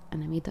tahajjud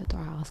and I made that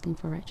dua asking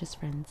for righteous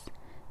friends,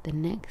 the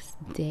next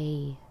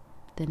day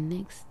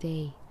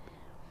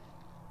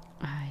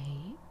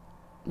I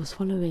was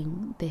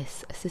following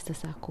this sister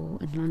circle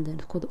in London.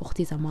 It's called the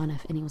Ukhti Zamana.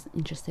 If anyone's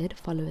interested,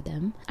 follow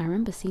them. I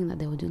remember seeing that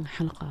they were doing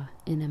halqa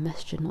in a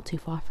masjid not too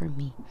far from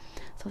me.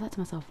 So I thought to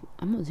myself,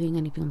 I'm not doing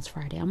anything on this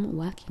Friday, I'm not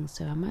working,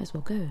 so I might as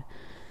well go.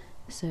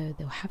 So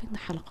they were having the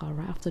halqa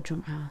right after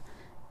Jum'ah,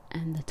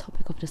 and the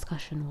topic of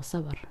discussion was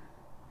sabr.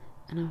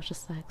 And I was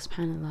just like,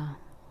 subhanallah,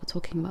 we're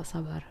talking about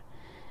sabr,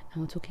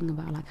 and we're talking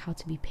about like how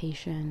to be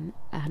patient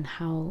and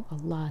how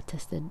Allah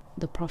tested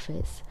the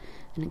prophets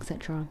and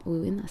etc. We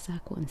were in that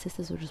circle, and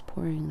sisters were just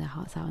pouring their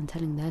hearts out and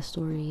telling their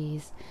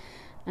stories.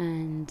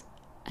 And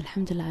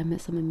alhamdulillah, I met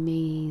some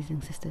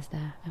amazing sisters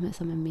there.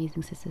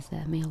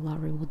 May Allah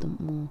reward them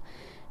all.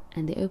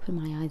 And they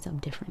opened my eyes up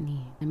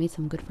differently. I made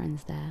some good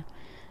friends there.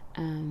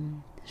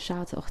 Shout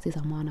out to Ukhti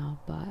Zamana.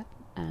 But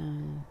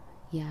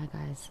yeah,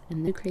 guys,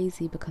 and they're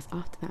crazy because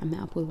after that I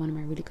met up with one of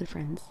my really good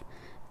friends,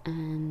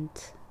 and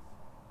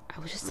I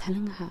was just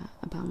telling her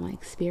about my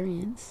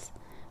experience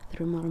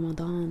through my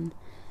Ramadan,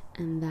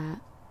 and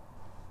that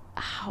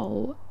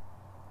how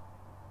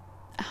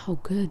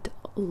good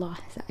Allah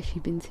has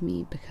actually been to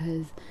me,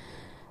 because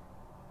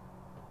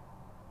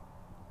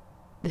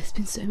there's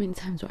been so many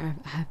times where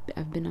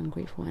I've been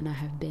ungrateful, and I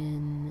have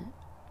been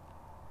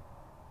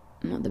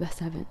not the best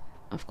servant.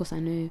 Of course, I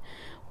know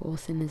we're all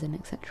sinners and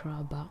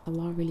etc., but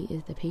Allah really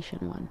is the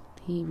patient one.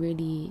 He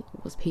really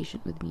was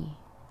patient with me,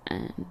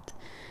 and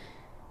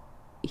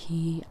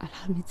He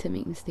allowed me to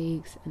make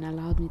mistakes and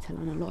allowed me to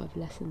learn a lot of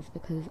lessons,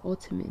 because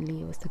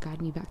ultimately it was to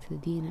guide me back to the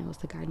deen, and it was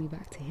to guide me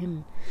back to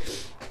Him.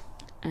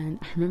 And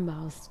I remember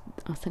I was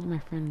telling my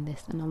friend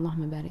this, and Allah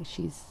Mubarak,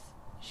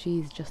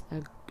 she's just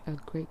a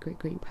great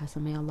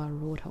person. May Allah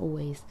reward her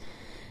always.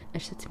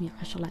 And she said to me,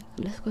 Aisha, like,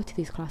 let's go to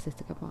these classes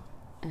together.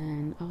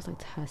 And I was like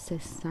to her,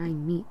 sis,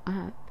 sign me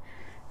up.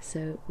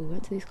 So we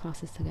went to these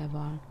classes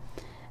together,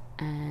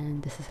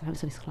 and this is Salamu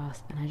Alaykum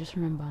class. And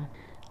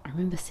I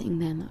remember sitting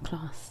there in that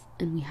class,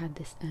 and we had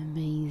this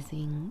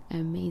amazing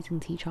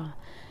teacher,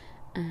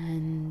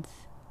 and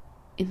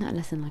in that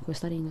lesson, like, we're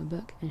studying a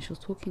book, and she was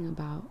talking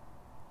about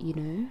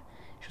any,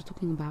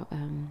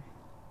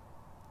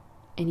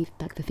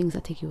 like, the things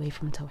that take you away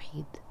from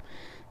Tawheed.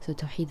 So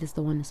Tawheed is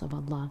the oneness of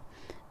Allah.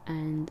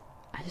 And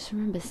I just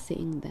remember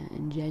sitting there,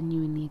 and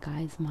genuinely,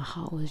 guys, my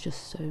heart was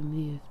just so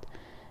moved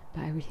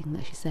by everything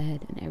that she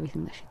said and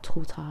everything that she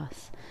taught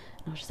us.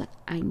 And I was just like,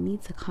 I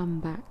need to come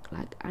back for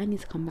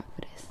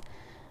this,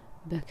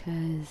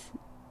 because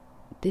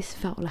this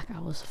felt like I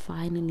was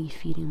finally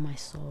feeding my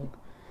soul.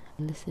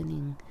 I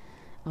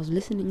was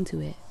listening to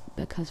it,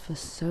 because for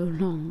so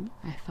long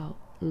I felt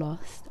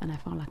lost, and I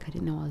felt like I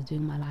didn't know what I was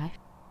doing in my life.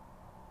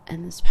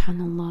 And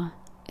subhanallah,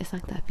 it's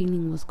like that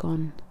feeling was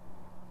gone.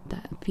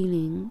 That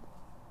feeling,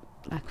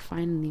 like,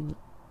 finally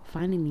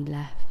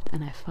left,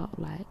 and I felt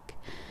like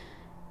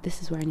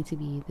this is where I need to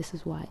be. This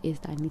is what it is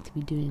that I need to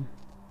be doing.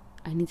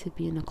 I need to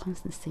be in a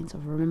constant state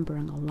of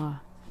remembering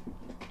Allah.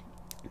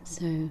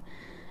 So I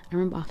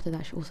remember after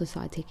that, she also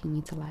started taking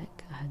me to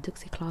like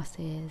Duxie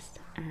classes,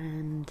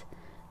 and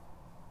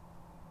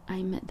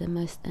I met the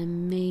most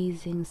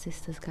amazing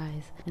sisters,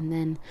 guys. And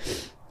then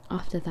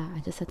after that, I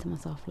just said to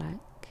myself, like,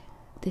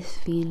 this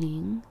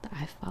feeling that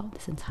I felt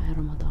this entire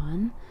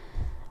Ramadan,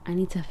 I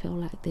need to feel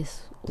like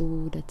this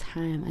all the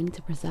time. I need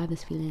to preserve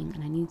this feeling,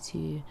 and I need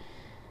to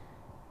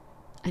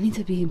I need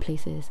to be in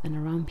places and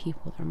around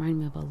people that remind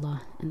me of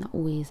Allah and that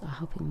always are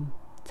helping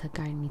to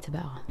guide me to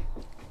better.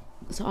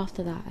 So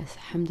after that,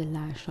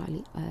 alhamdulillah,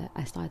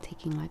 I started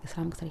taking like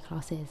Islamic study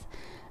classes,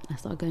 and I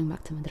started going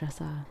back to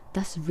madrasa.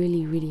 That's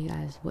really,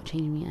 guys, what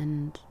changed me,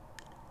 and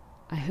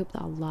I hope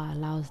that Allah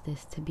allows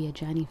this to be a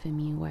journey for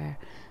me where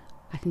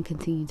I can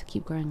continue to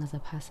keep growing as a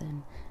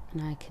person,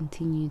 and I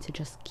continue to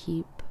just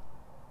keep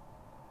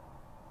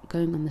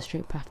going on the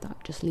straight path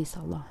that just leads to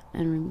Allah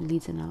and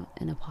leads in a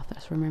path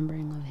that's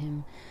remembering of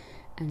Him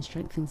and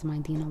strengthens my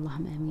deen.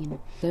 Allahumma ameen.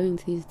 Going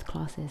to these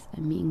classes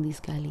and meeting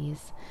these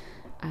girlies,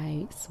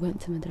 I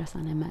went to madrasa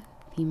and I met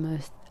the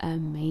most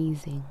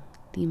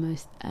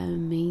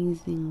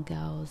amazing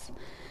girls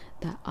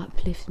that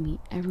uplift me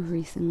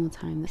every single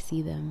time I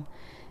see them.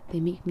 They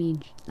make me,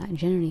 like,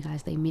 generally,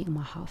 guys, they make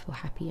my heart feel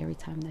happy every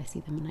time that I see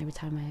them and every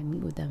time I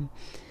meet with them,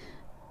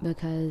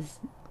 because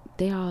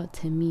they are,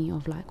 to me,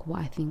 of like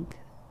what I think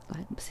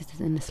like sisters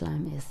in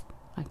Islam is.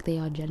 Like, they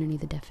are generally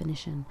the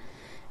definition.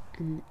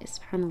 And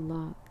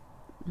subhanallah,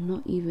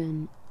 not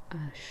even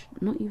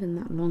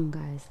that long,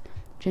 guys,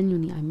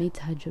 genuinely, I made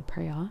tahajjud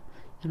prayer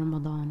in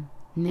Ramadan.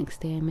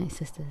 Next day I met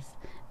sisters,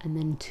 and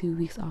then 2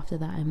 weeks after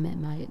that I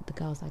met the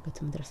girls I go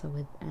to madrasa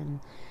with, and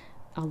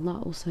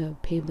Allah also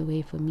paved the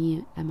way for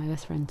me and my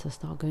best friend to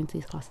start going to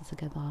these classes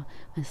together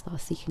and start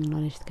seeking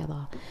knowledge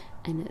together.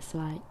 And it's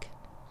like,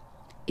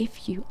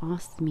 if you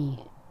asked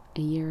me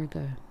a year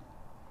ago,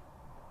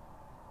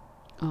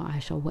 oh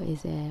Aisha, what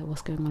is it,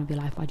 what's going on with your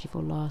life, why do you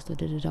feel lost, or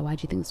why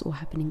do you think it's all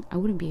happening, I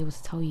wouldn't be able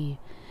to tell you.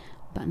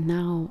 But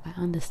now I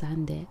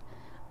understand it.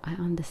 I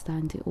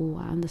understand it all.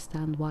 I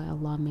understand why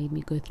Allah made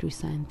me go through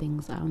certain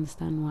things. I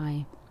understand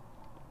why,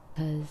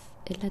 because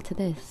it led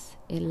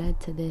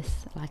to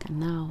this. Like,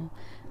 now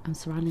I'm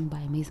surrounded by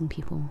amazing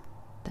people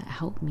that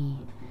help me,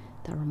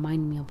 that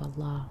remind me of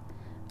Allah.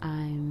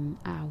 I'm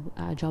at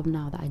a job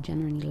now that I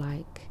genuinely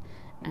like,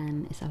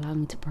 and it's allowed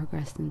me to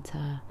progress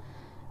into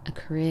a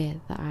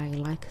career that I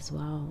like as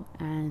well.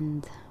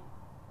 And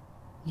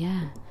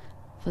yeah,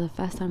 for the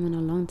first time in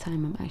a long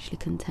time, I'm actually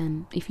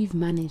content. If you've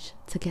managed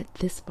to get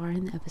this far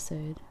in the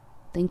episode,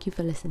 thank you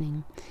for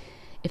listening.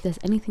 If there's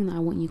anything that I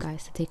want you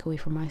guys to take away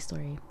from my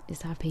story, is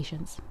to have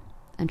patience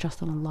and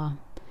trust on Allah,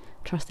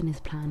 trust in His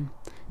plan,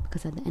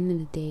 because at the end of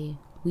the day,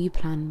 we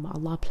plan, but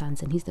Allah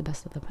plans, and He's the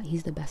best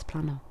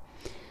planner.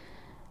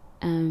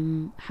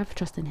 Have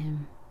trust in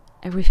Him.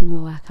 Everything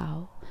will work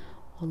out.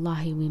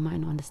 Wallahi, we might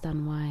not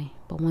understand why,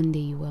 but one day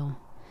you will.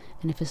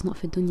 And if it's not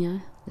for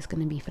dunya, it's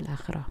going to be for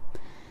akhirah.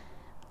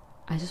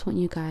 I just want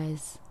you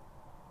guys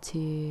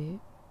to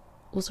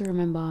also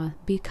remember,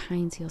 be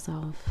kind to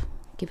yourself,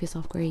 give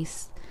yourself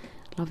grace,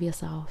 love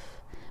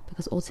yourself,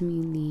 because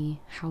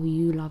ultimately how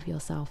you love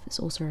yourself is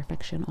also a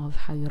reflection of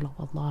how you love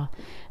Allah,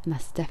 and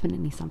that's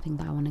definitely something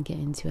that I want to get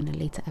into in a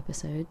later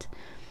episode.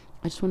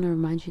 I just want to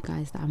remind you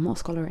guys that I'm not a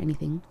scholar or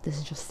anything. This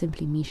is just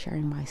simply me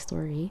sharing my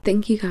story.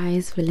 Thank you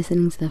guys for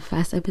listening to the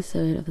first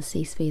episode of the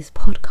Safe Space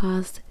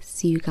podcast.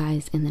 See you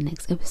guys in the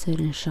next episode,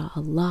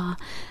 inshallah.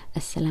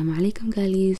 As Salamu Alaykum, girlies.